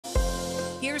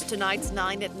Here's tonight's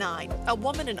 9 at 9. A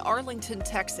woman in Arlington,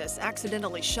 Texas,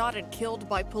 accidentally shot and killed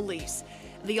by police.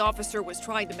 The officer was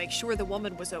trying to make sure the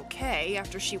woman was okay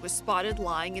after she was spotted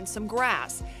lying in some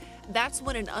grass. That's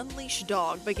when an unleashed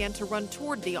dog began to run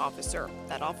toward the officer.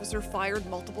 That officer fired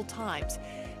multiple times.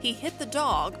 He hit the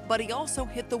dog, but he also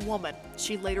hit the woman.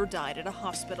 She later died at a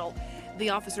hospital.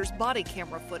 The officer's body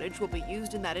camera footage will be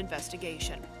used in that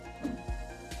investigation.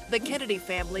 The Kennedy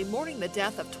family mourning the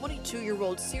death of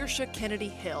 22-year-old Saoirse Kennedy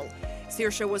Hill.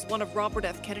 Saoirse was one of Robert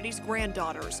F. Kennedy's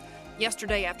granddaughters.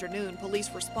 Yesterday afternoon, police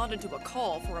responded to a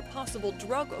call for a possible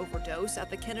drug overdose at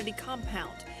the Kennedy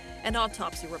compound. An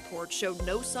autopsy report showed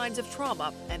no signs of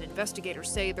trauma, and investigators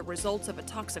say the results of a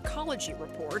toxicology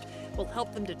report will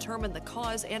help them determine the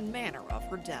cause and manner of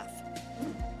her death.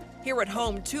 Here at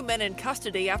home, 2 men in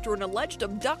custody after an alleged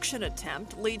abduction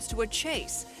attempt leads to a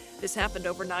chase. This happened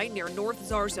overnight near North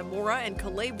Zarzamora and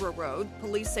Culebra Road.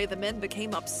 Police say the men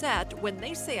became upset when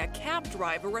they say a cab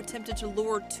driver attempted to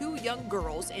lure 2 young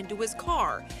girls into his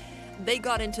car. They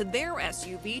got into their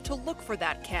SUV to look for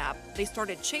that cab. They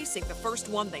started chasing the first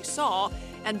one they saw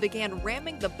and began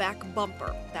ramming the back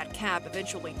bumper. That cab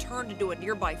eventually turned into a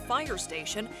nearby fire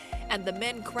station, and the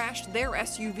men crashed their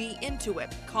SUV into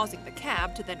it, causing the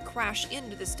cab to then crash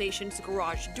into the station's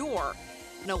garage door.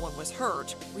 No one was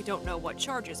hurt. We don't know what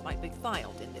charges might be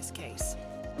filed in this case.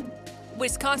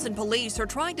 Wisconsin police are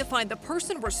trying to find the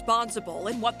person responsible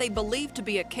in what they believe to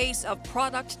be a case of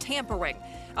product tampering.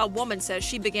 A woman says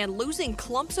she began losing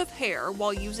clumps of hair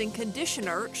while using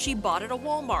conditioner she bought at a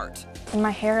Walmart. My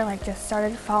hair just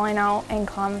started falling out in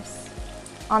clumps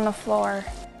on the floor.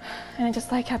 And it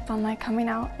just kept on coming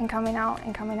out and coming out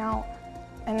and coming out.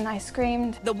 And I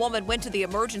screamed. The woman went to the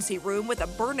emergency room with a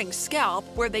burning scalp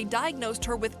where they diagnosed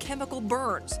her with chemical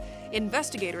burns.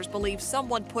 Investigators believe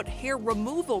someone put hair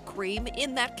removal cream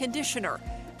in that conditioner.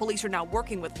 Police are now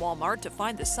working with Walmart to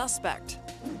find the suspect.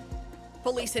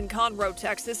 Police in Conroe,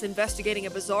 Texas, investigating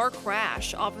a bizarre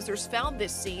crash. Officers found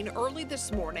this scene early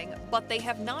this morning, but they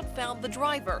have not found the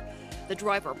driver. The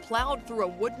driver plowed through a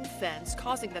wooden fence,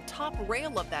 causing the top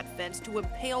rail of that fence to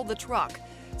impale the truck.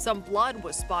 Some blood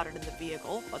was spotted in the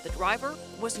vehicle, but the driver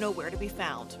was nowhere to be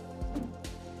found.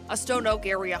 A Stone Oak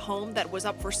area home that was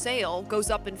up for sale goes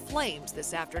up in flames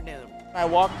this afternoon. I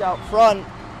walked out front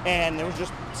and it was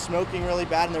just smoking really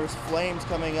bad, and there was flames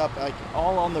coming up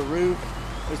all on the roof.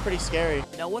 It was pretty scary.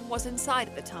 No one was inside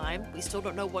at the time. We still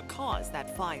don't know what caused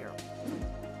that fire.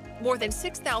 More than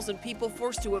 6,000 people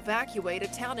forced to evacuate a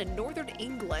town in northern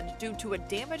England due to a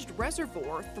damaged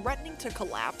reservoir threatening to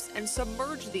collapse and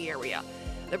submerge the area.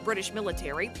 The British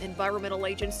military, environmental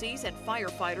agencies, and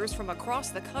firefighters from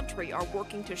across the country are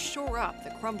working to shore up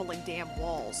the crumbling dam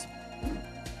walls.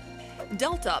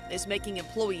 Delta is making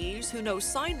employees who know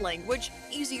sign language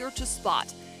easier to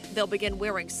spot. They'll begin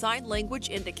wearing sign language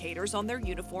indicators on their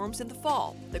uniforms in the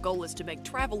fall. The goal is to make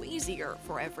travel easier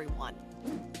for everyone.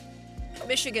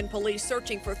 Michigan police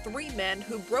searching for 3 men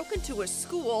who broke into a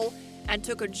school and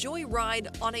took a joyride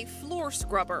on a floor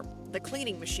scrubber. The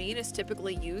cleaning machine is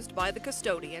typically used by the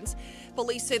custodians.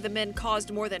 Police say the men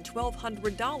caused more than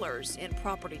 $1,200 in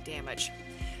property damage.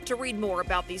 To read more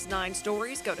about these 9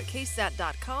 stories, go to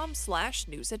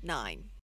ksat.com/news at 9.